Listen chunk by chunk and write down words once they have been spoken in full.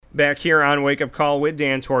Back here on Wake Up Call with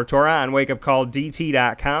Dan Tortora on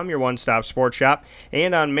wakeupcalldt.com, your one-stop sports shop,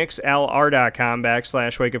 and on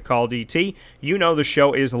mixlr.com/wakeupcalldt. You know the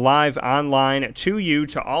show is live online to you,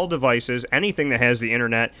 to all devices, anything that has the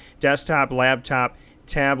internet, desktop, laptop,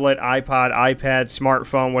 tablet, iPod, iPad,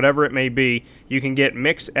 smartphone, whatever it may be. You can get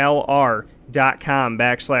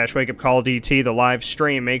mixlr.com/wakeupcalldt, the live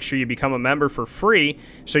stream. Make sure you become a member for free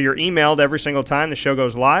so you're emailed every single time the show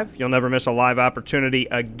goes live. You'll never miss a live opportunity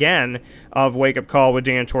again of Wake Up Call with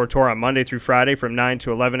Dan Tortora Monday through Friday from 9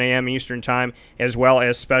 to 11 a.m. Eastern Time, as well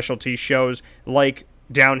as specialty shows like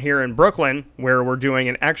down here in Brooklyn, where we're doing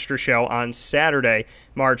an extra show on Saturday,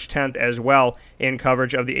 March 10th, as well, in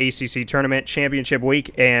coverage of the ACC Tournament Championship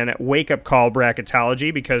Week and Wake Up Call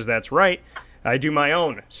Bracketology, because that's right, I do my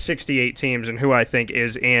own 68 teams and who I think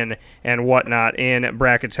is in and whatnot in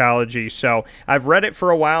bracketology. So I've read it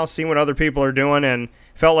for a while, seen what other people are doing, and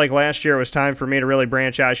felt like last year it was time for me to really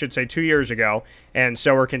branch out, I should say 2 years ago, and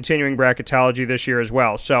so we're continuing bracketology this year as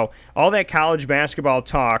well. So all that college basketball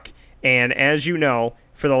talk, and as you know,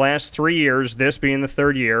 for the last 3 years, this being the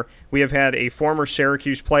third year, we have had a former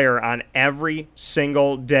Syracuse player on every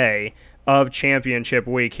single day of championship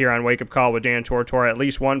week here on Wake Up Call with Dan Tortora, at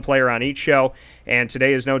least one player on each show, and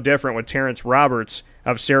today is no different with Terrence Roberts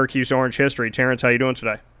of Syracuse Orange History. Terrence, how you doing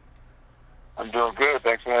today? I'm doing good.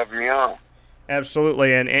 Thanks for having me on.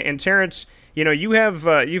 Absolutely, and Terrence, you know, you've had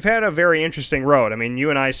a very interesting road. I mean,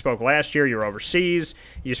 you and I spoke last year. You were overseas.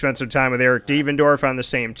 You spent some time with Eric Devendorf on the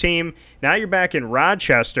same team. Now you're back in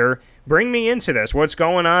Rochester. Bring me into this. What's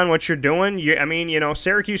going on? What you're doing? I mean, you know,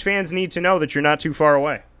 Syracuse fans need to know that you're not too far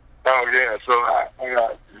away. Oh, yeah. So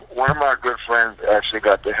one of my good friends actually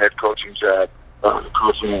got the head coaching job,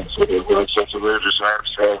 coaching for the Rochester Raiders.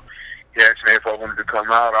 So he asked me if I wanted to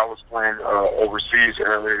come out. I was playing overseas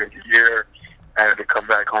earlier in the year. I had to come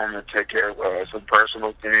back home and take care of some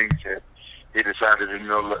personal things, and he decided to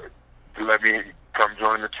let me come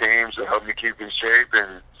join the team to help me keep in shape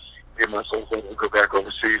and get myself ready to go back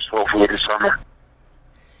overseas hopefully this summer.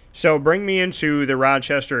 So bring me into the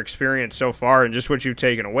Rochester experience so far and just what you've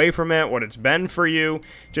taken away from it, what it's been for you,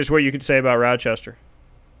 just what you could say about Rochester.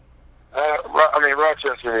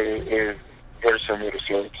 Rochester is very similar to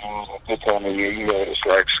Syracuse. At this time of year, it's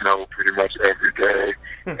like snow pretty much every day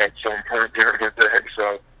at some point during the day.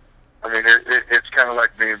 So, it's kind of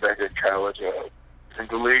like being back in college. And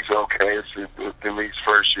the league's okay. It's the league's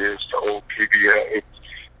first year. It's the old PBL.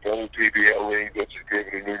 The old PBL league, which is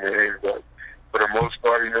given a new name. But for the most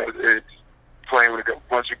part, it's playing with a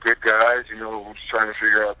bunch of good guys, who's trying to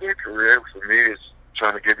figure out their career. For me, it's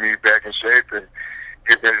trying to get me back in shape and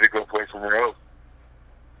get ready to go play somewhere else.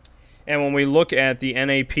 And when we look at the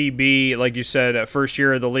NAPB, like you said, first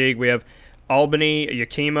year of the league, we have Albany,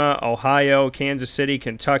 Yakima, Ohio, Kansas City,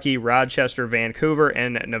 Kentucky, Rochester, Vancouver,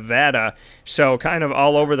 and Nevada. So kind of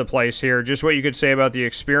all over the place here. Just what you could say about the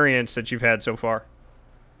experience that you've had so far.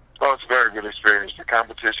 Oh, it's a very good experience. The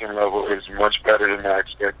competition level is much better than I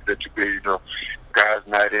expected it to be. Guys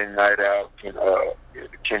night in, night out can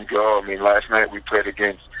go. Last night we played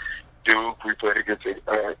against Duke. We played against a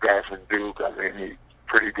guy from Duke. He's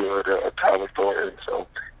pretty good, Tyler Thornton. So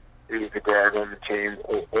he was the guard on the team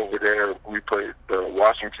over there. We played the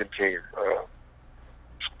Washington team,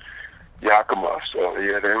 Yakima. So,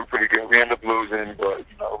 yeah, they were pretty good. We ended up losing, but,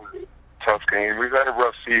 tough game. We've had a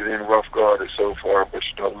rough season, rough guarded so far, but,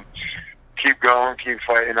 we keep going, keep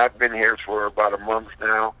fighting. I've been here for about a month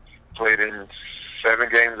now, played in 7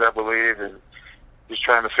 games, I believe, and just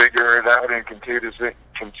trying to figure it out and continue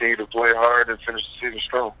to play hard and finish the season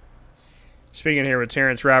strong. Speaking here with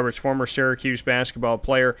Terrence Roberts, former Syracuse basketball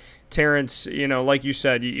player. Terrence, like you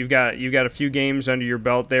said, you've got a few games under your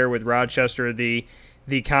belt there with Rochester. The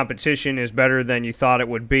competition is better than you thought it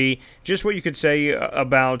would be. Just what you could say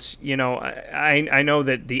about, I know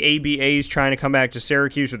that the ABA is trying to come back to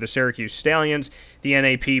Syracuse with the Syracuse Stallions, the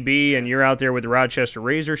NAPB, and you're out there with the Rochester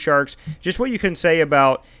Razor Sharks. Just what you can say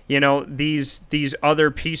about, these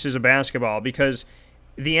other pieces of basketball, because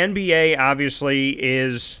the NBA obviously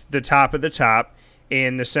is the top of the top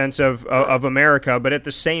in the sense of America, but at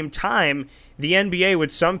the same time, the NBA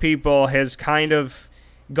with some people has kind of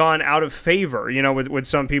gone out of favor, with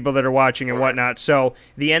some people that are watching and whatnot. So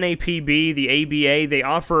the NAPB, the ABA, they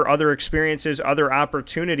offer other experiences, other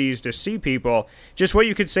opportunities to see people. Just what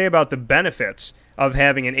you could say about the benefits of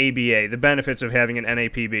having an ABA, the benefits of having an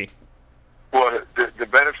NAPB. Well, the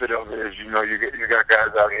benefit of it is, you got guys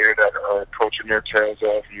out here that are coaching their tails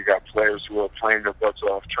off. You got players who are playing their butts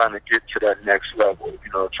off, trying to get to that next level,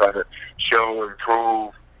 trying to show and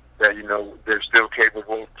prove that, they're still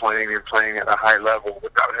capable of playing and playing at a high level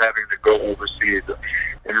without having to go overseas.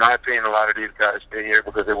 in my opinion, a lot of these guys stay here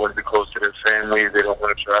because they want to be close to their families. They don't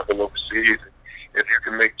want to travel overseas. If you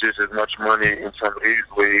can make just as much money in some of these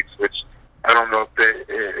leagues, which I don't know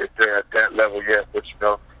if they're at that level yet, but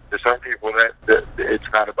there's some people that it's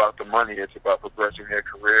not about the money; it's about progressing their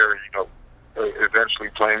career and eventually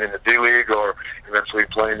playing in the D League or eventually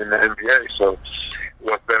playing in the NBA. So,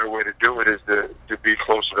 what better way to do it is to be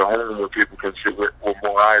closer to home where people can see where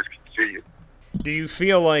more eyes can see you. Do you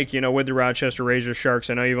feel like, with the Rochester Razor Sharks,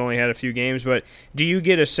 I know you've only had a few games, but do you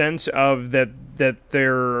get a sense of that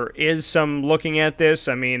there is some looking at this?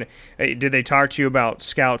 I mean, did they talk to you about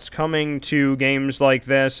scouts coming to games like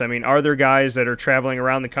this? I mean, are there guys that are traveling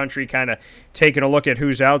around the country kind of taking a look at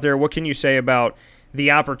who's out there? What can you say about the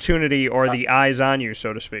opportunity or the eyes on you,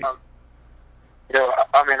 so to speak?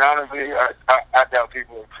 I mean, honestly, I doubt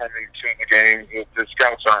people are coming to the games. The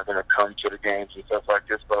scouts aren't going to come to the games and stuff like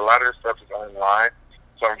this, but a lot of this stuff is online.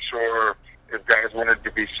 So I'm sure if guys wanted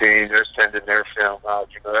to be seen, they're sending their film out.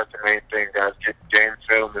 That's the main thing, guys. Get game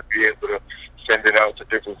film and be able to send it out to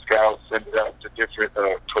different scouts, send it out to different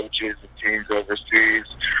coaches and teams overseas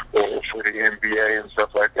or for the NBA and stuff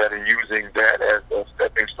like that, and using that as a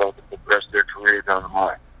stepping stone to progress their career down the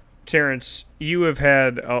line. Terrence, you have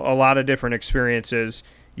had a lot of different experiences.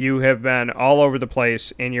 You have been all over the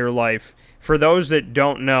place in your life. For those that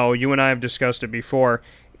don't know, you and I have discussed it before.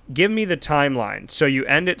 Give me the timeline. So you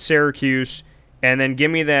end at Syracuse, and then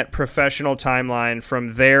give me that professional timeline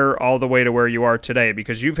from there all the way to where you are today,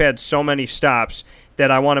 because you've had so many stops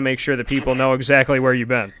that I want to make sure that people know exactly where you've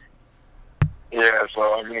been. Yeah,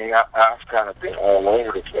 so, I mean, I've kind of been all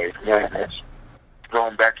over the place, man.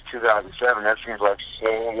 Going back to 2007, that seems like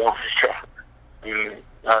so long ago.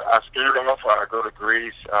 I started off, I go to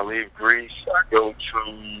Greece, I leave Greece, I go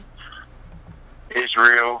to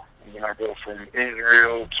Israel, and then I go from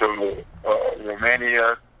Israel to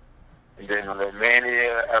Romania, and then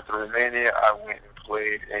after Romania, I went and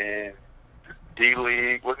played in the D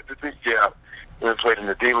League. What did the Yeah, I went and played in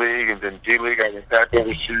the D League, and then D League, I went back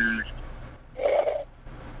overseas,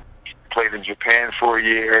 played in Japan for a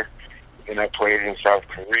year. Then I played in South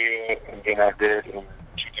Korea, and then I did in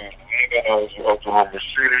 2011, I was in Oklahoma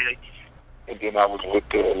City, and then I was with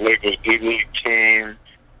the Lakers D-League team,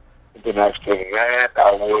 and then after that,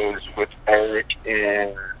 I was with Eric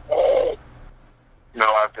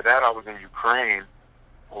after that, I was in Ukraine.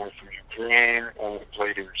 I went from Ukraine, I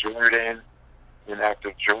played in Jordan, and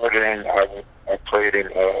after Jordan, I played in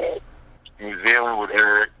New Zealand with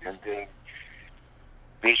Eric, and then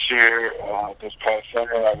this year, this past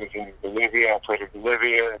summer, I was in Bolivia. I played in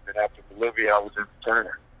Bolivia, and then after Bolivia, I was in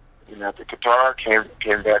Qatar. And after Qatar,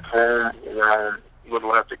 came back home around a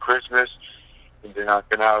little after Christmas, and then I've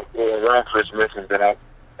been out around Christmas, and then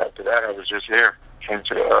after that, I was just here. Came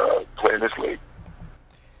to play in this league.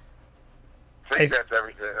 I think that's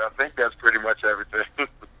everything. I think that's pretty much everything.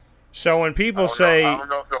 So when people say, I don't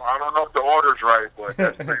know if the order's right, but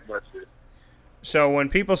that's pretty much it. So when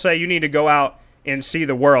people say you need to go out and see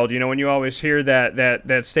the world, when you always hear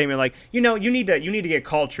that statement, like, you need to get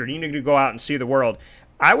cultured, you need to go out and see the world.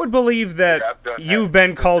 I would believe that you've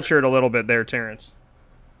been cultured a little bit there, Terrence.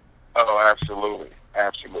 Oh, absolutely.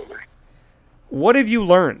 What have you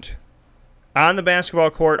learned on the basketball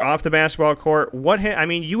court, off the basketball court?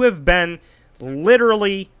 You have been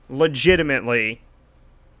literally, legitimately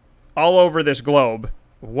all over this globe.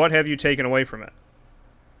 What have you taken away from it?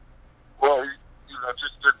 Well,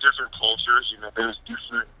 just the different cultures.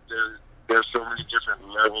 There's so many different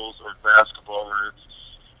levels of basketball, and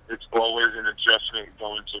it's always an adjustment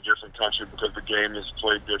going to a different country because the game is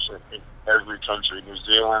played different in every country. New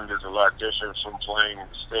Zealand is a lot different from playing in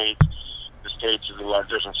the States. The States is a lot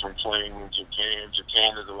different from playing in Japan.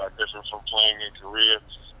 Japan is a lot different from playing in Korea.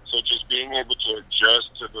 So just being able to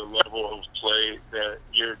adjust to the level of play that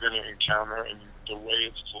you're going to encounter and the way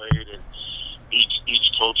it's played, and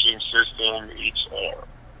each coaching system,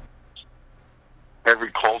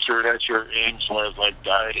 every culture that you're in, as far as like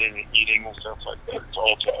dieting and eating and stuff like that, it's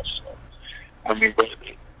all tough. So, but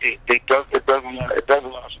it does a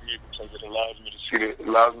lot for me because it allows me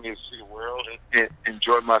to see the world and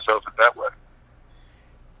enjoy myself in that way.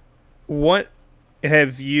 What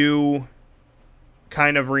have you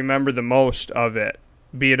kind of remember the most of it?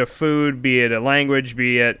 Be it a food, be it a language,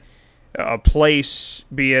 be it a place,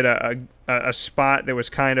 be it a spot that was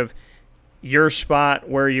kind of your spot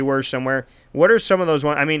where you were somewhere. What are some of those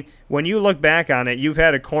ones? I mean, when you look back on it, you've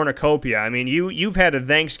had a cornucopia. I mean, you've had a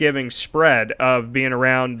Thanksgiving spread of being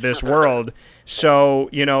around this world. So,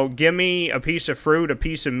 give me a piece of fruit, a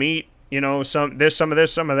piece of meat, some of this, some of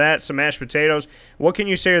that, some mashed potatoes. What can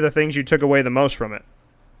you say are the things you took away the most from it?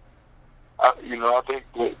 I think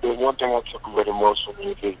the one thing I took away the most from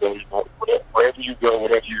it is that, wherever you go,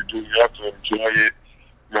 whatever you do, you have to enjoy it.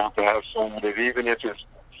 You have to have fun with it. Even if it's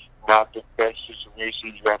not the best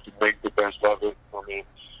situation, you have to make the best of it. I mean,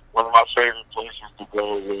 one of my favorite places to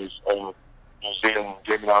go is New Zealand.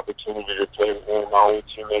 Give me an opportunity to play with one of my old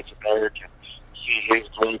teammates, Eric, and see his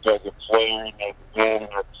growth as a player and as a man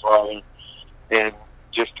and as a father. And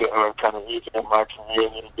just to kind of revamp my career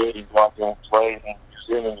a little bit and go out there and play. And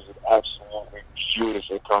New Zealand is an absolutely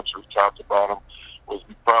beautiful country, top to bottom. Was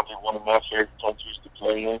probably one of my favorite countries to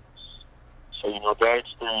play in. So, that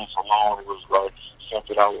experience alone was like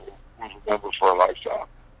something I would remember for a lifetime.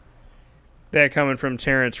 That coming from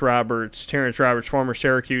Terrence Roberts. Terrence Roberts, former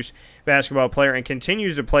Syracuse basketball player and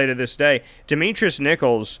continues to play to this day. Demetrius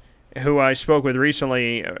Nichols, who I spoke with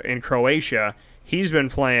recently in Croatia, he's been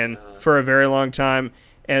playing for a very long time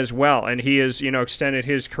as well, and he has, extended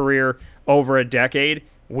his career over a decade.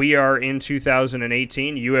 We are in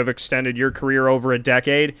 2018. You have extended your career over a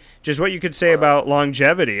decade. Just what you could say about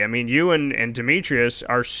longevity. I mean, you and Demetrius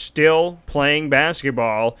are still playing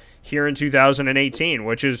basketball here in 2018,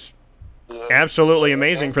 which is absolutely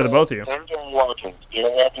amazing for the both of you. And Darren Watkins.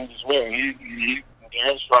 Darren Watkins as well.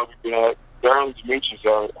 Darren's probably been Darren and Demetrius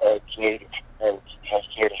have played at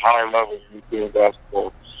a higher level in European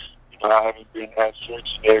basketball. I haven't been as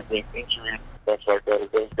fortunate with injuries and stuff like that as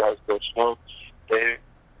those guys, but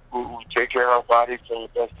we take care of our body for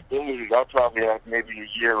the best abilities. I probably have maybe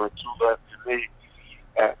a year or two left to me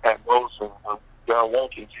at most. And Darren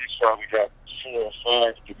Watkins, he's probably got 4 or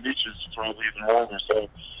 5. Demetrius is probably even longer. So,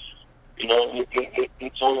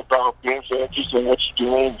 it's all about being focused on what you're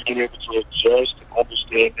doing, being able to adjust,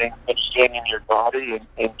 understanding your body,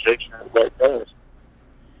 and taking the right path.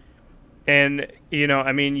 And,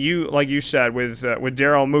 you, like you said, with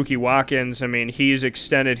Daryl Mookie Watkins, he's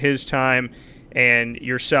extended his time, and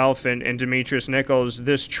yourself and Demetrius Nichols,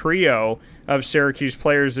 this trio of Syracuse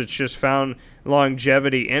players that's just found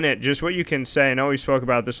longevity in it. Just what you can say, I know we spoke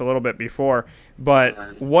about this a little bit before,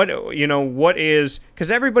 but what is,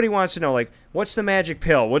 because everybody wants to know, like, what's the magic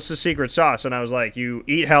pill? What's the secret sauce? And I was like, you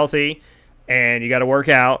eat healthy, and you got to work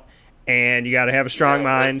out, and you got to have a strong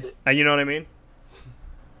mind. You know what I mean?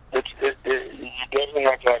 You definitely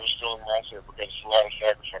have to have a strong mindset because it's a lot of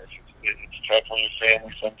sacrifices. It's tough on your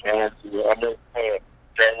family sometimes. I know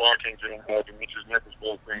Darren Watkins and Demetrius Nichols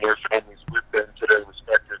both bring their families with them to their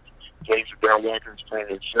respective places. Darren Watkins playing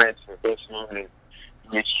in France for Boston, and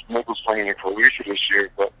Demetrius Nichols playing in Croatia this year.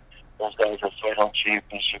 But those guys have played on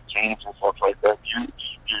championship teams and stuff like that. You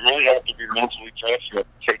really have to be mentally tough. You have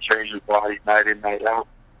to take care of your body night in, night out.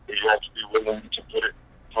 You have to be willing to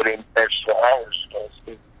put in extra hours.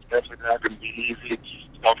 It's definitely not going to be easy.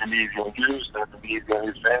 It's not going to be easy on you. It's not going to be easy on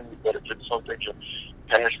your family. But if it's something you're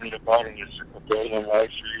passionate about and it's a goal in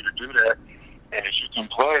life for you to do that, and if you can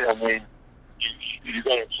play, you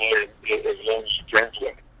got to play as long as you can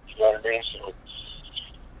play. You know what I mean? So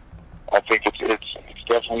I think it's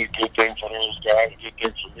definitely a good thing for those guys, a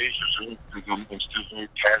good thing for me because I'm still very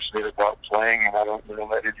passionate about playing, and I don't want to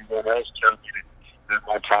let anyone else tell me that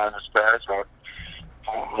my time is past. I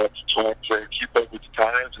have to try to keep up with the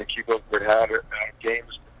times and keep up with how the game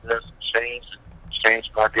is progressing,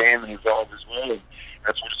 change my game and evolve as well. And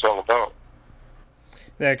that's what it's all about.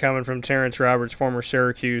 That coming from Terrence Roberts, former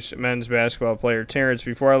Syracuse men's basketball player. Terrence,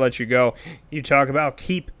 before I let you go, you talk about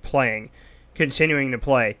keep playing, continuing to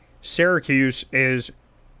play. Syracuse is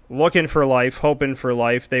looking for life, hoping for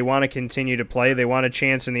life. They want to continue to play. They want a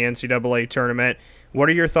chance in the NCAA tournament. What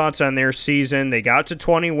are your thoughts on their season? They got to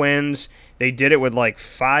 20 wins. They did it with like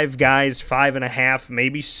 5 guys, 5.5,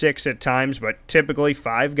 maybe 6 at times, but typically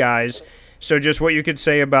 5 guys. So just what you could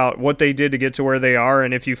say about what they did to get to where they are,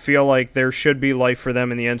 and if you feel like there should be life for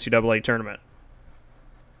them in the NCAA tournament.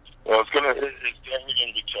 Well, it's definitely going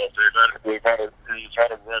to be tough. They've had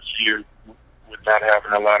a rough year with not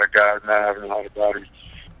having a lot of guys, not having a lot of bodies.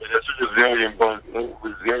 But it's a resilient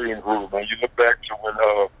group. Man, you look back to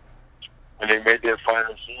when they made their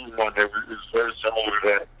final season run, it was very similar to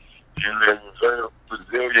that. And they were a very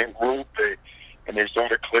resilient group. They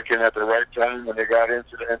started clicking at the right time when they got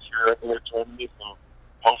into the NCAA tournament. So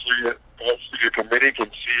hopefully the committee can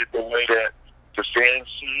see it the way that the fans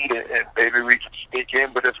see it, and maybe we can sneak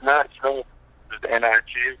in. But if not, the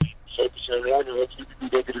NIT focus on that, and hopefully we can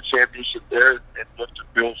go to the championship there and look to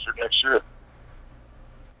build for next year.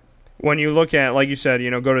 When you look at, like you said,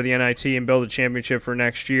 go to the NIT and build a championship for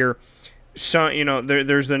next year, so,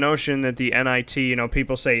 there's the notion that the NIT,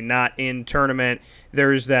 people say not in tournament.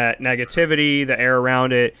 There's that negativity, the air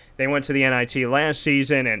around it. They went to the NIT last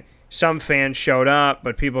season, and some fans showed up,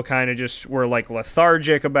 but people kind of just were, like,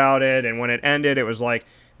 lethargic about it. And when it ended, it was like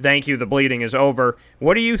thank you, the bleeding is over.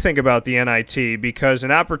 What do you think about the NIT? Because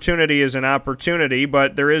an opportunity is an opportunity,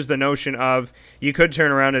 but there is the notion of you could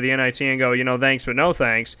turn around to the NIT and go, thanks, but no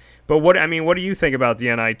thanks. But what do you think about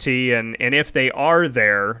the NIT, and if they are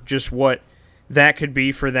there, just what that could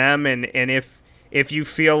be for them, and if you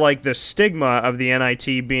feel like the stigma of the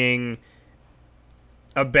NIT being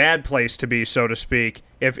a bad place to be, so to speak,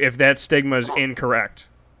 if that stigma is incorrect?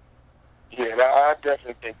 Yeah, I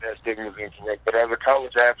definitely think that stigma is incorrect. But as a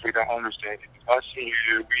college athlete, I understand it. My senior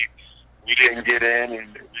year, we didn't get in,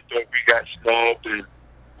 and we thought we got snubbed, and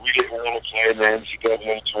we didn't want to play in the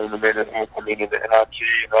NCAA tournament and in the NIT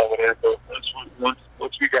and all of that. But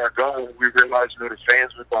once we got going, we realized the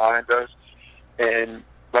fans were behind us. And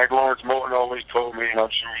like Lawrence Moulton always told me, and I'm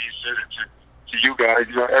sure he said it to you guys,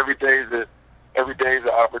 every day is an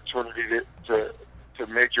opportunity to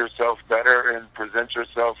make yourself better and present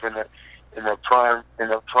yourself in a prime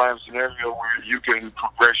scenario where you can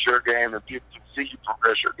progress your game and people can see you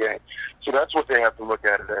progress your game. So that's what they have to look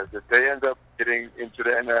at it as. If they end up getting into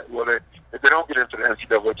if they don't get into the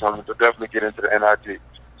NCAA tournament, they'll definitely get into the NIT.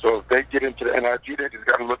 So if they get into the NIT, they just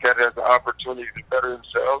got to look at it as an opportunity to better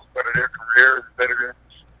themselves, better their career, better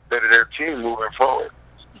their team moving forward.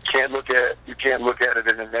 You can't look at it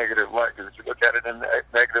in a negative light, because if you look at it in a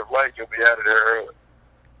negative light, you'll be out of there early.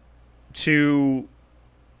 To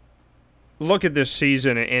look at this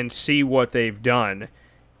season and see what they've done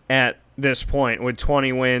at this point with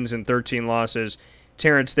 20 wins and 13 losses.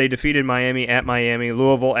 Terrence, they defeated Miami at Miami,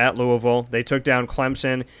 Louisville at Louisville. They took down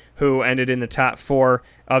Clemson, who ended in the top 4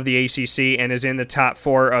 of the ACC and is in the top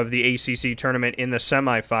 4 of the ACC tournament in the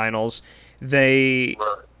semifinals. They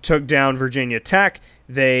took down Virginia Tech.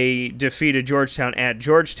 They defeated Georgetown at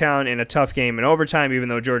Georgetown in a tough game in overtime, even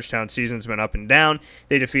though Georgetown's season's been up and down.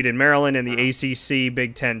 They defeated Maryland in the ACC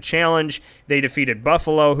Big Ten Challenge. They defeated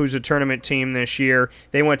Buffalo, who's a tournament team this year.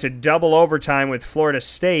 They went to double overtime with Florida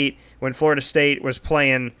State when Florida State was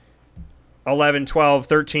playing 11, 12,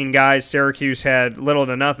 13 guys. Syracuse had little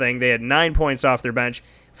to nothing. They had 9 points off their bench.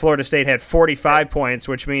 Florida State had 45 points,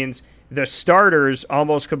 which means the starters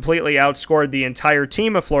almost completely outscored the entire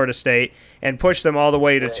team of Florida State and pushed them all the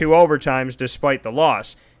way to 2 overtimes despite the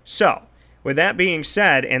loss. So, with that being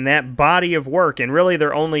said, and that body of work, and really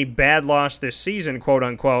their only bad loss this season,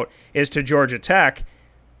 quote-unquote, is to Georgia Tech,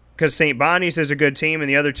 because St. Bonnie's is a good team and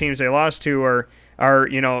the other teams they lost to are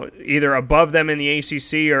either above them in the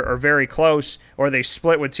ACC or very close, or they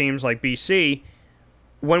split with teams like BC.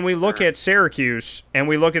 When we look at Syracuse and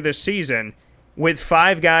we look at this season, with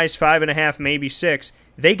 5 guys, 5.5, maybe 6,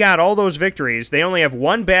 they got all those victories. They only have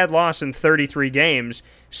 1 bad loss in 33 games.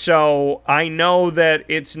 So I know that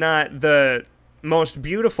it's not the most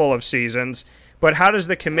beautiful of seasons, but how does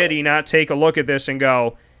the committee not take a look at this and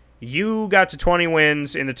go, you got to 20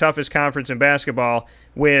 wins in the toughest conference in basketball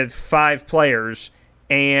with 5 players,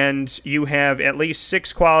 and you have at least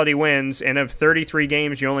 6 quality wins, and of 33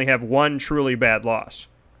 games, you only have 1 truly bad loss?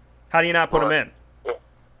 How do you not put them in?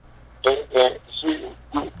 See,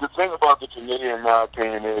 the thing about the committee, in my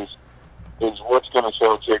opinion, is what's going to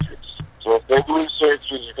sell tickets. So if they believe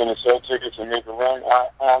Syracuse is going to sell tickets and make a run, I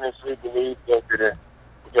honestly believe they'll get in.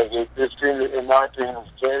 Because this team, in my opinion, is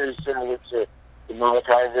very similar to the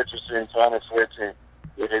Malachi Richardson and Thomas Sweat team.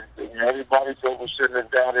 Everybody thought we shouldn't have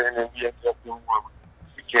got in, and we ended up doing well.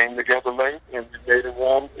 We came together late, and we made a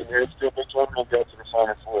run, and they're still big tournament got to the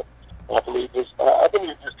Final Four. I believe this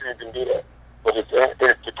team can do that. But if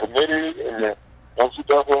the committee and the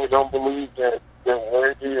NCAA don't believe that they're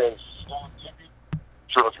worthy of selling tickets,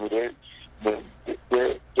 trust me,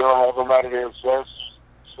 they'll have them out of there. They'll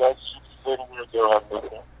have them out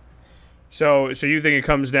of there. So you think it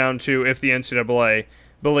comes down to if the NCAA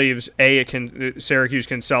believes A, Syracuse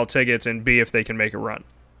can sell tickets, and B, if they can make a run?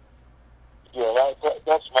 Yeah,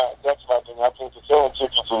 that's my thing. I think the selling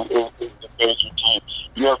tickets is the major key.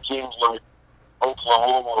 You have teams like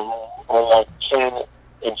Oklahoma who are like 10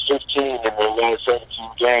 and 15 in their last 17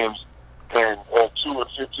 games, and 2 or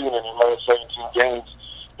 15 in their last 17 games,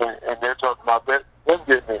 and they're talking about them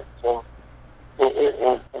getting in. So,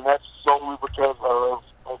 and that's solely because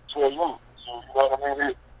of Trae Young. So, you know what I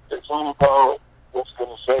mean? It's all about what's going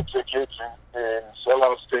to sell tickets and sell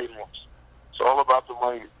out stadiums. It's all about the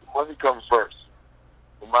money. The money comes first,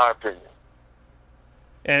 in my opinion.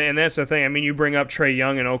 And that's the thing. I mean, you bring up Trae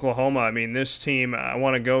Young in Oklahoma. I mean, this team, I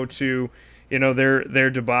want to go to, their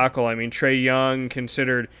debacle. I mean, Trae Young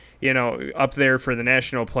considered, up there for the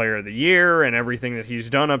National Player of the Year and everything that he's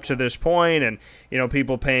done up to this point, and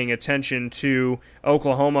people paying attention to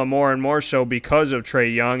Oklahoma more and more so because of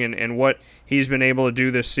Trae Young and what he's been able to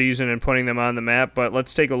do this season and putting them on the map. But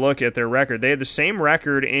let's take a look at their record. They had the same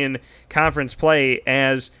record in conference play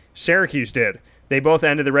as Syracuse did. They both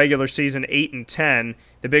ended the regular season 8-10.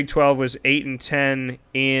 The Big 12 was 8-10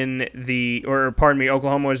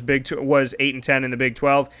 Oklahoma was 8-10 in the Big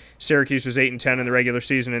 12. Syracuse was 8-10 in the regular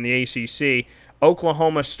season in the ACC.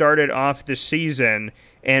 Oklahoma started off the season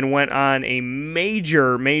and went on a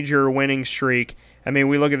major winning streak. I mean,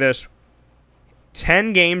 we look at this,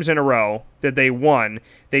 10 games in a row that they won.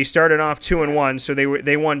 They started off 2-1, so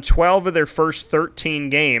they won 12 of their first 13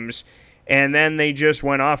 games, and then they just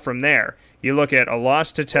went off from there. You look at a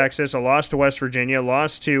loss to Texas, a loss to West Virginia,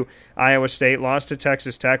 loss to Iowa State, loss to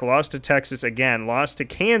Texas Tech, loss to Texas again, loss to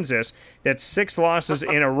Kansas. That's 6 losses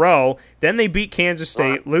in a row. Then they beat Kansas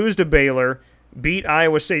State, lose to Baylor, beat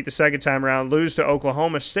Iowa State the second time around, lose to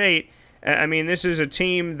Oklahoma State. I mean, this is a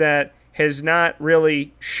team that has not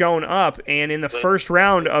really shown up, and in the first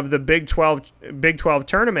round of the Big 12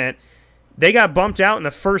 tournament, they got bumped out in the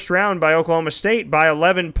first round by Oklahoma State by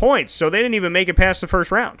 11 points, so they didn't even make it past the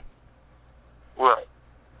first round. Right.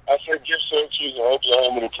 I said give Syracuse and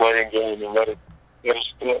Oklahoma the playing game and let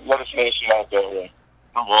us finish it out that way.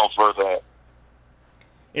 I'm all for that.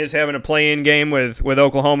 Is having a play-in game with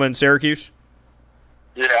Oklahoma and Syracuse?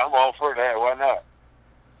 Yeah, I'm all for that. Why not?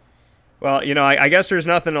 Well, I guess there's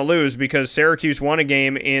nothing to lose because Syracuse won a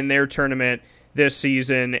game in their tournament this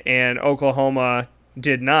season and Oklahoma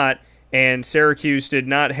did not. And Syracuse did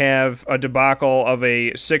not have a debacle of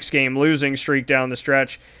a 6-game losing streak down the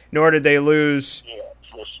stretch, nor did they lose,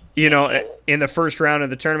 in the first round of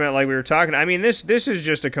the tournament like we were talking. I mean, this is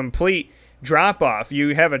just a complete drop-off.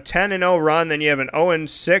 You have a 10-0 run, then you have an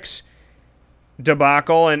 0-6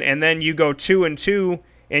 debacle, and then you go 2-2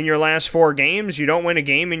 in your last 4 games. You don't win a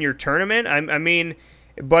game in your tournament. I mean,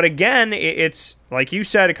 but again, it's like you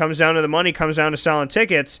said, it comes down to the money, comes down to selling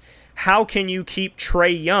tickets. How can you keep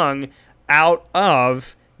Trae Young out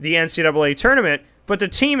of the NCAA tournament? But the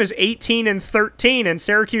team is 18-13 and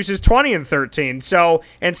Syracuse is 20-13. So,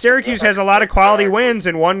 and Syracuse has a lot of quality wins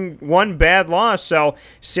and one bad loss. So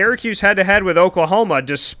Syracuse head-to-head with Oklahoma,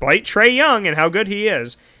 despite Trae Young and how good he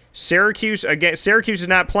is. Syracuse is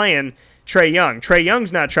not playing Trae Young. Trae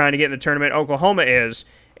Young's not trying to get in the tournament. Oklahoma is.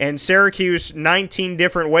 And Syracuse, 19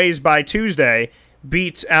 different ways by Tuesday,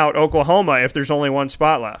 beats out Oklahoma if there's only one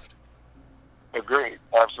spot left. Agreed.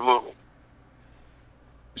 Absolutely.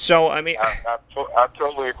 So, I mean, I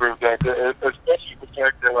totally agree with that, especially the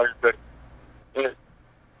fact that, like I said,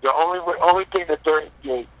 the only thing that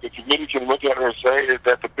the committee can look at and say is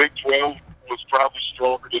that the Big 12 was probably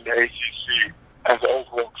stronger than the ACC as an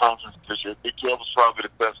overall conference this year. Big 12 was probably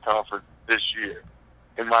the best conference this year,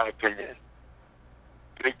 in my opinion.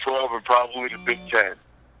 Big 12 and probably the Big 10.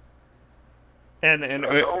 And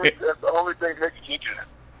that's the only thing they can look at.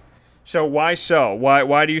 So why so?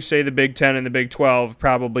 Why do you say the Big 10 and the Big 12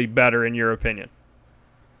 probably better in your opinion?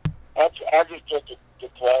 I just think the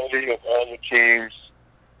quality of all the teams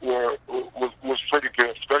was pretty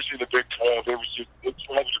good, especially the Big 12. It's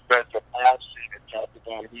one of the best that I've seen at top of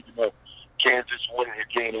bottom, even though Kansas won it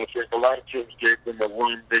again. I think a lot of teams gave them a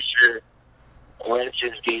win this year. A lot of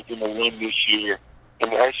teams gave them a win this year.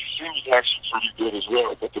 And the SEC was actually pretty good as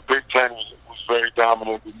well. But the Big 10 was very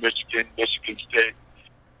dominant with Michigan State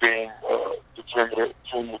being the premier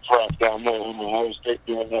crop down there, and Ohio State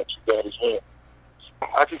doing that too bad as well.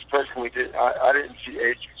 I just personally I didn't see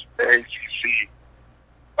ACC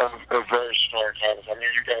a very strong conference. I mean,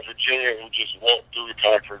 you got Virginia who just walked through the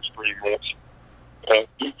conference pretty much.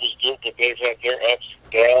 Duke was good, but they've had their ups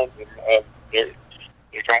and downs, and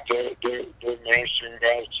they got their mainstream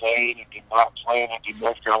guys playing and they're not playing. And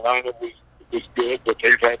North Carolina was good, but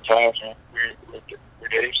they've had times where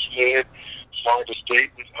they've slid. Florida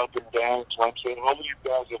State was up and down. Clemson. All of you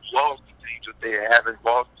guys have lost to teams that they haven't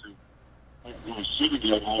lost to. The city they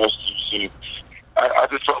haven't lost to. So I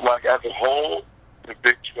just felt like as a whole, the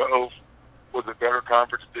Big 12 was a better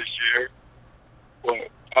conference this year. But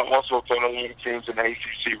I also thought a lot of teams in the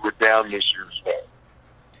ACC were down this year as well.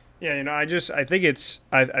 Yeah, I think it's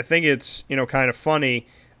kind of funny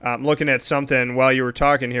looking at something while you were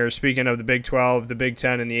talking here. Speaking of the Big 12, the Big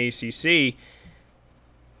 10, and the ACC.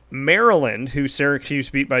 Maryland, who Syracuse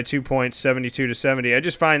beat by 2 points, 72-70. I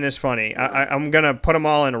just find this funny. I'm going to put them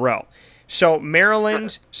all in a row. So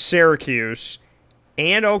Maryland, Syracuse,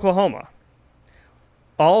 and Oklahoma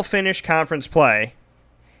all finished conference play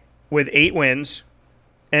with 8 wins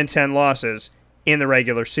and 10 losses in the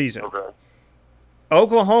regular season. Okay.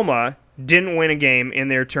 Oklahoma didn't win a game in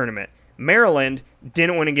their tournament. Maryland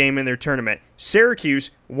didn't win a game in their tournament.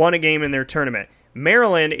 Syracuse won a game in their tournament.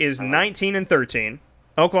 Maryland is 19-13.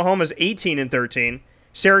 Oklahoma's 18-13.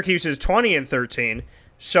 Syracuse is 20-13.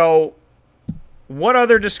 So what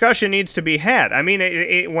other discussion needs to be had? I mean,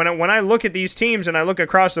 when I look at these teams and I look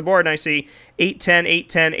across the board and I see 8-10,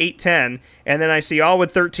 8-10, 8-10, and then I see all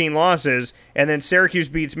with 13 losses, and then Syracuse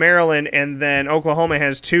beats Maryland, and then Oklahoma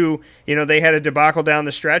has two, they had a debacle down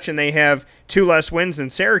the stretch, and they have 2 less wins than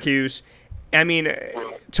Syracuse. I mean,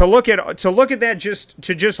 to look at that,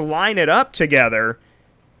 just line it up together,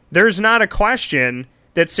 there's not a question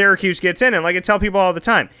that Syracuse gets in. And like I tell people all the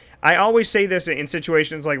time, I always say this in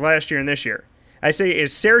situations like last year and this year. I say,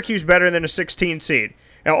 is Syracuse better than a 16 seed?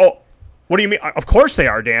 Now, what do you mean? Of course they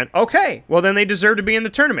are, Dan. Okay, well then they deserve to be in the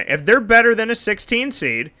tournament. If they're better than a 16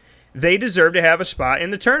 seed, they deserve to have a spot in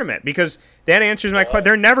the tournament, because that answers my question.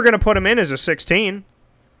 They're never going to put them in as a 16.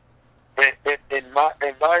 In my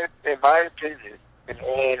opinion, in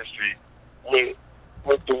all honesty,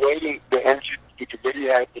 with the way the committee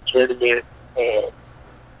had the tournament,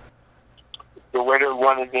 the way they're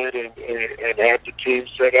running it and had the team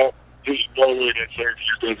set up, there's no way that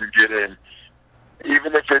Syracuse doesn't get in.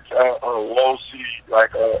 Even if it's a low seed,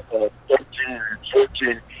 like a 13,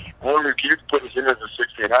 14, if you put us in as a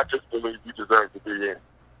 16, I just believe we deserve to be in.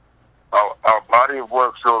 Our body of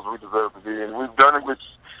work shows we deserve to be in. We've done it with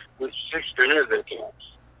 6 players at times.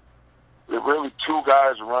 There's really 2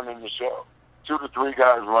 guys running the show. 2 to 3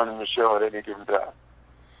 guys running the show at any given time.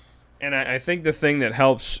 And I think the thing that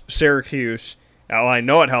helps Syracuse, well, I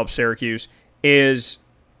know it helps Syracuse, is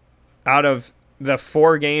out of the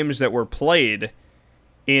 4 games that were played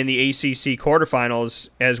in the ACC quarterfinals,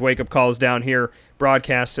 as Wake Up Calls down here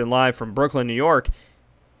broadcasted live from Brooklyn, New York,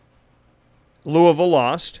 Louisville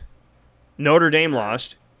lost, Notre Dame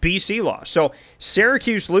lost, BC lost. So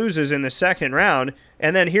Syracuse loses in the second round,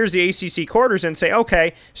 and then here's the ACC quarters and say,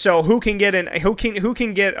 okay, so who can get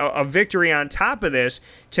a victory on top of this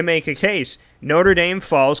to make a case? Notre Dame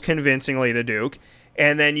falls convincingly to Duke.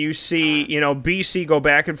 And then you see, BC go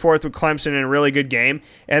back and forth with Clemson in a really good game.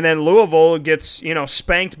 And then Louisville gets,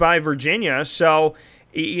 spanked by Virginia. So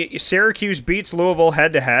Syracuse beats Louisville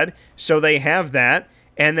head-to-head, so they have that.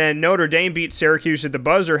 And then Notre Dame beats Syracuse at the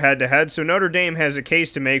buzzer head-to-head, so Notre Dame has a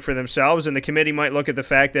case to make for themselves, and the committee might look at the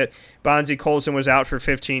fact that Bonzie Colson was out for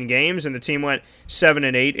 15 games, and the team went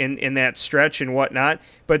 7-8 in that stretch and whatnot.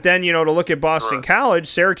 But then, to look at Boston College,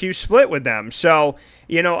 Syracuse split with them. So,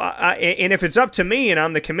 and if it's up to me and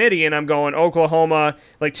I'm the committee and I'm going Oklahoma,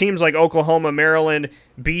 like teams like Oklahoma, Maryland,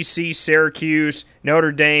 BC, Syracuse,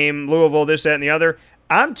 Notre Dame, Louisville, this, that, and the other,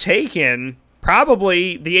 I'm taking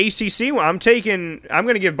probably the ACC one. I'm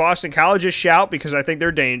going to give Boston College a shout because I think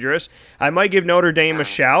they're dangerous. I might give Notre Dame a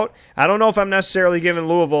shout. I don't know if I'm necessarily giving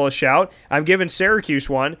Louisville a shout. I'm giving Syracuse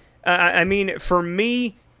one. I mean, for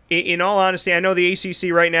me, in all honesty, I know the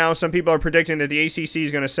ACC right now, some people are predicting that the ACC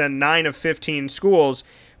is going to send 9 of 15 schools,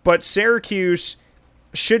 but Syracuse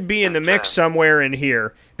should be in the mix somewhere in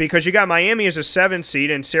here because you got Miami as a 7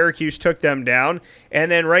 seed and Syracuse took them down.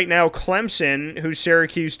 And then right now Clemson, who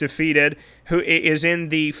Syracuse defeated, who is in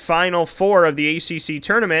the Final Four of the ACC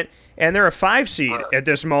tournament, and they're a 5 seed at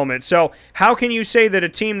this moment. So how can you say that a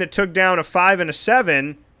team that took down a 5 and a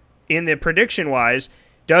 7 in the prediction-wise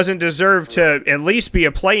doesn't deserve to at least be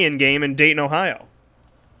a play-in game in Dayton, Ohio?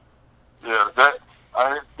 Yeah,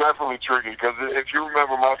 it's definitely tricky because if you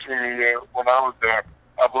remember my team when I was there,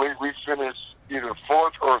 I believe we finished either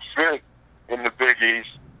 4th or 5th in the Big East,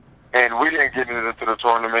 and we didn't get into the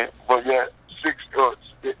tournament. But yet,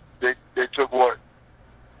 they took what?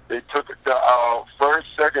 They took the 1st,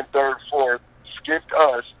 2nd, 3rd, 4th, skipped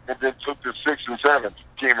us, and then took the 6th and 7th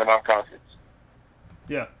team in our conference.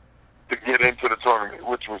 Yeah. To get into the tournament,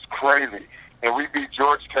 which was crazy. And we beat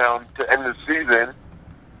Georgetown to end the season.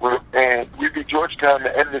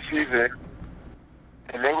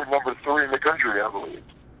 And they were number 3 in the country, I believe.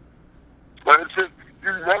 But it's just,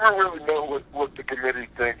 you never really know what the committee's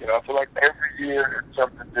thinking. I feel like every year it's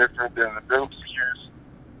something different. There's a new excuse.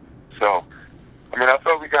 So, I mean, I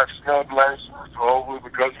thought we got snubbed last year. So hopefully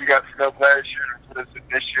because we got snubbed last year and put us in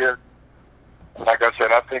this year, like I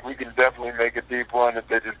said, I think we can definitely make a deep run if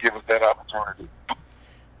they just give us that opportunity.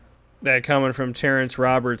 That coming from Terrence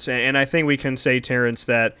Roberts. And I think we can say, Terrence,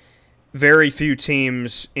 that very few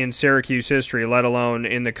teams in Syracuse history, let alone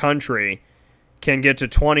in the country, can get to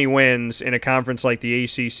 20 wins in a conference like the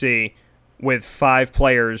ACC with 5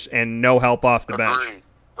 players and no help off the bench.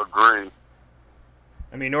 Agreed.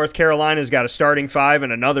 I mean, North Carolina's got a starting 5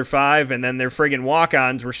 and another 5, and then their friggin'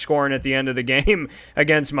 walk-ons were scoring at the end of the game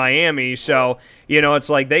against Miami. So, it's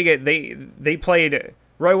like they played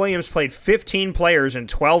Roy Williams played 15 players and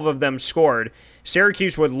 12 of them scored.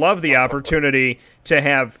 Syracuse would love the opportunity to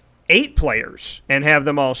have 8 players and have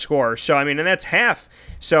them all score. So, I mean, and that's half.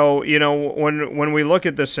 So, you know, when we look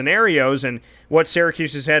at the scenarios and what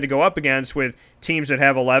Syracuse has had to go up against with teams that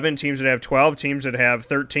have 11, teams that have 12, teams that have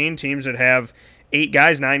 13, teams that have 8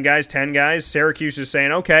 guys, 9 guys, 10 guys, Syracuse is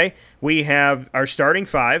saying, okay, we have our starting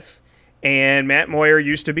 5, and Matt Moyer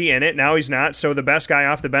used to be in it. Now he's not, so the best guy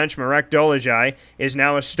off the bench, Marek Dolezaj, is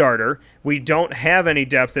now a starter. We don't have any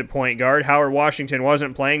depth at point guard. Howard Washington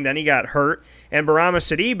wasn't playing, then he got hurt. And Barama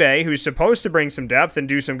Sidibe, who's supposed to bring some depth and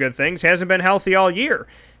do some good things, hasn't been healthy all year.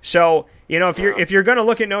 So, you know, if you're going to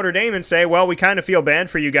look at Notre Dame and say, well, we kind of feel bad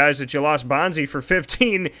for you guys that you lost Bonzi for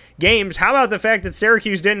 15 games, how about the fact that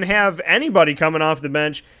Syracuse didn't have anybody coming off the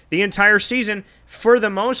bench the entire season, for the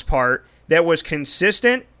most part, that was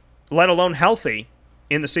consistent, let alone healthy,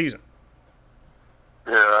 in the season?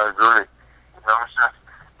 Yeah, I agree. You know, it's just,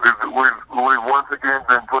 we've once again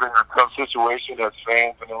been put in a tough situation as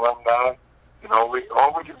fans and alumni. You know,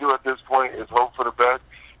 all we can do at this point is hope for the best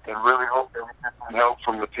and really hope that we get some help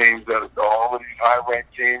from the teams that are all of these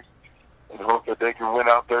high-ranked teams, and hope that they can win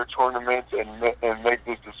out their tournaments and make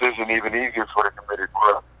this decision even easier for the committee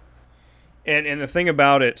club. And the thing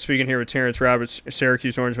about it, speaking here with Terrence Roberts,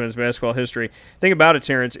 Syracuse Orange men's basketball history, the thing about it,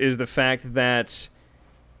 Terrence, is the fact that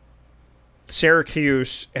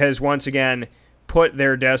Syracuse has once again put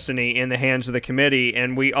their destiny in the hands of the committee,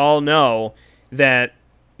 and we all know that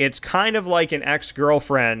it's kind of like an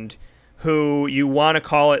ex-girlfriend who you want to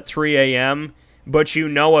call at 3 a.m., but you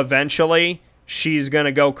know eventually she's going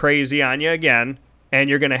to go crazy on you again, and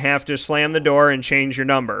you're going to have to slam the door and change your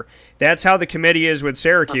number. That's how the committee is with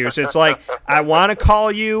Syracuse. It's like, I want to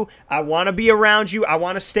call you, I want to be around you, I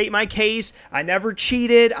want to state my case, I never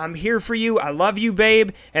cheated, I'm here for you, I love you,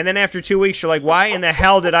 babe. And then after 2 weeks, you're like, why in the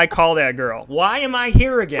hell did I call that girl? Why am I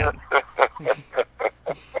here again?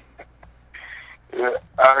 Yeah,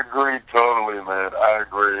 I agree totally, man. I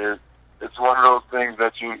agree. It's one of those things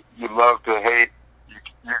that you love to hate.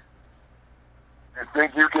 You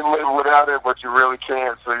think you can live without it, but you really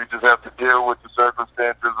can't. So you just have to deal with the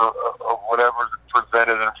circumstances of whatever's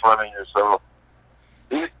presented in front of you. So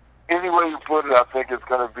any way you put it, I think it's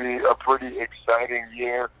going to be a pretty exciting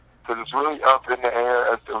year, because it's really up in the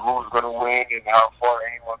air as to who's going to win and how far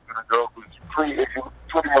anyone's going to go. Because if you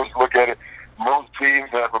pretty much look at it, most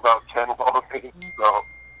teams have about 10 losses, so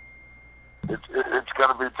it's going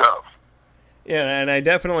to be tough. Yeah, and I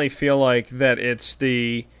definitely feel like that it's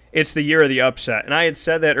the year of the upset. And I had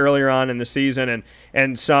said that earlier on in the season,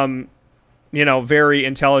 and some, you know, very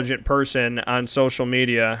intelligent person on social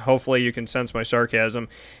media, hopefully you can sense my sarcasm,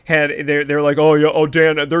 they're like, oh yeah, oh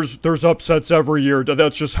Dan, there's upsets every year.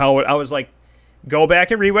 That's just how it. I was like, go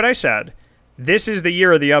back and read what I said. This is the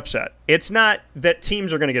year of the upset. It's not that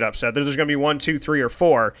teams are going to get upset. There's going to be 1, 2, 3, or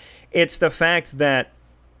 4. It's the fact that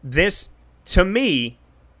this, to me,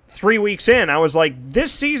 3 weeks in, I was like,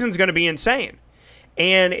 this season's going to be insane.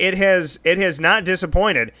 And it has not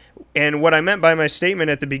disappointed. And what I meant by my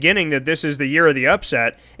statement at the beginning that this is the year of the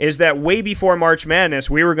upset is that way before March Madness,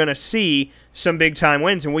 we were going to see some big-time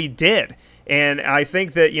wins, and we did. And I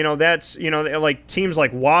think that, you know, that's, you know, like teams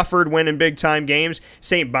like Wofford winning big-time games,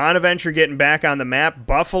 St. Bonaventure getting back on the map,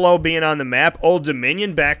 Buffalo being on the map, Old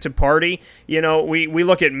Dominion back to party. You know, we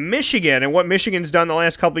look at Michigan and what Michigan's done the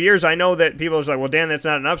last couple of years. I know that people are like, well, Dan, that's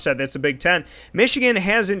not an upset. That's the Big Ten. Michigan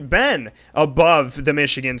hasn't been above the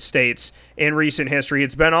Michigan States in recent history.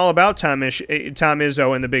 It's been all about Tom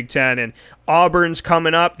Izzo in the Big Ten. And Auburn's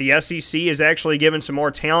coming up. The SEC is actually given some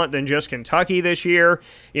more talent than just Kentucky this year.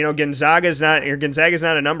 You know, Gonzaga's not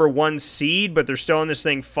a number 1 seed, but they're still in this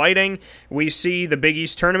thing fighting. We see the Big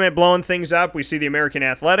East tournament blowing things up. We see the American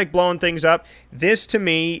Athletic blowing things up. This, to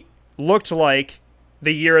me, looked like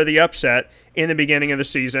the year of the upset in the beginning of the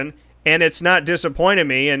season, and it's not disappointed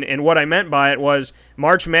me. And what I meant by it was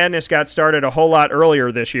March Madness got started a whole lot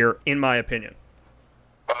earlier this year, in my opinion.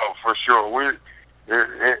 Oh, for sure.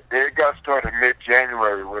 It got started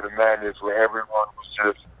mid-January with the madness, where everyone was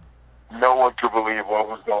just, no one could believe what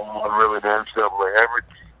was going on really in the NCAA.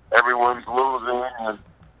 Everyone's losing, and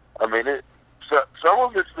I mean, some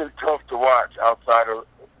of it's been tough to watch outside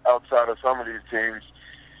of some of these teams,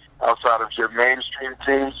 outside of your mainstream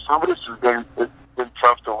teams. Some of this has been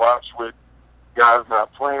tough to watch with guys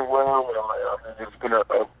not playing well. I mean, there's been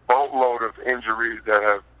a boatload of injuries that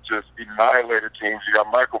have just annihilated teams. You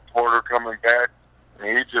got Michael Porter coming back,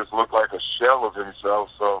 and he just looked like a shell of himself.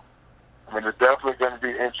 So, I mean, it's definitely going to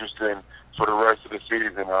be interesting for the rest of the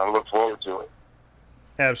season, and I look forward to it.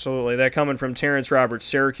 Absolutely. That coming from Terrence Roberts,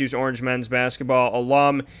 Syracuse Orange men's basketball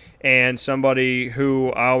alum, and somebody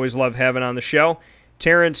who I always love having on the show.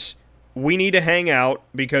 Terrence, we need to hang out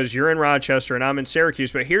because you're in Rochester and I'm in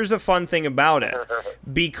Syracuse. But here's the fun thing about it.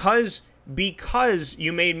 Because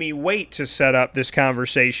you made me wait to set up this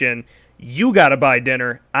conversation, you got to buy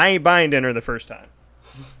dinner. I ain't buying dinner the first time.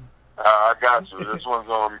 I got you. This one's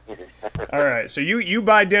on me. All right, so you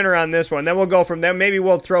buy dinner on this one. Then we'll go from there. Maybe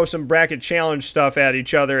we'll throw some bracket challenge stuff at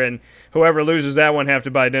each other, and whoever loses that one have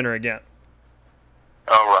to buy dinner again.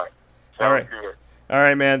 All right. All right. Good. All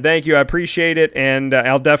right, man. Thank you. I appreciate it, and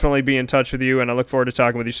I'll definitely be in touch with you, and I look forward to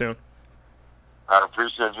talking with you soon. I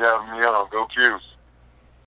appreciate you having me on. Go Qs.